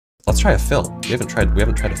Let's try a fill. We haven't tried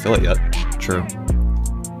to fill it yet. True.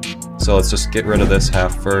 So let's just get rid of this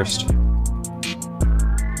half first.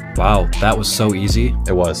 Wow, that was so easy.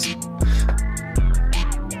 It was.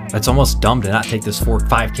 That's almost dumb to not take this for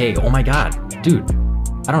 5K. Oh my god, dude.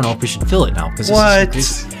 I don't know if we should fill it now because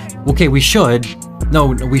okay, we should. No,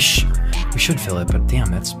 we should fill it, but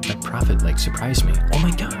damn, that profit like surprised me. Oh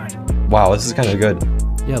my god. Wow, this is kind of good.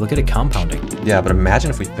 Yeah, look at it compounding. Yeah, but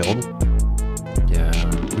imagine if we filled. Yeah.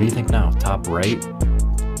 What do you think now? Top right?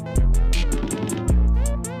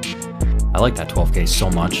 I like that 12K so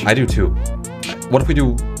much. I do too. What if we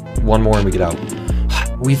do one more and we get out?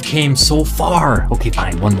 We've came so far. Okay,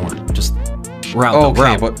 fine. One more. Just we're out. Oh, we're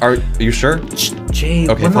okay, out. but are you sure? Jay.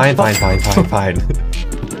 Okay, fine.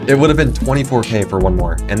 It would have been 24K for one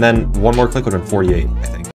more, and then one more click would have been 48, I think.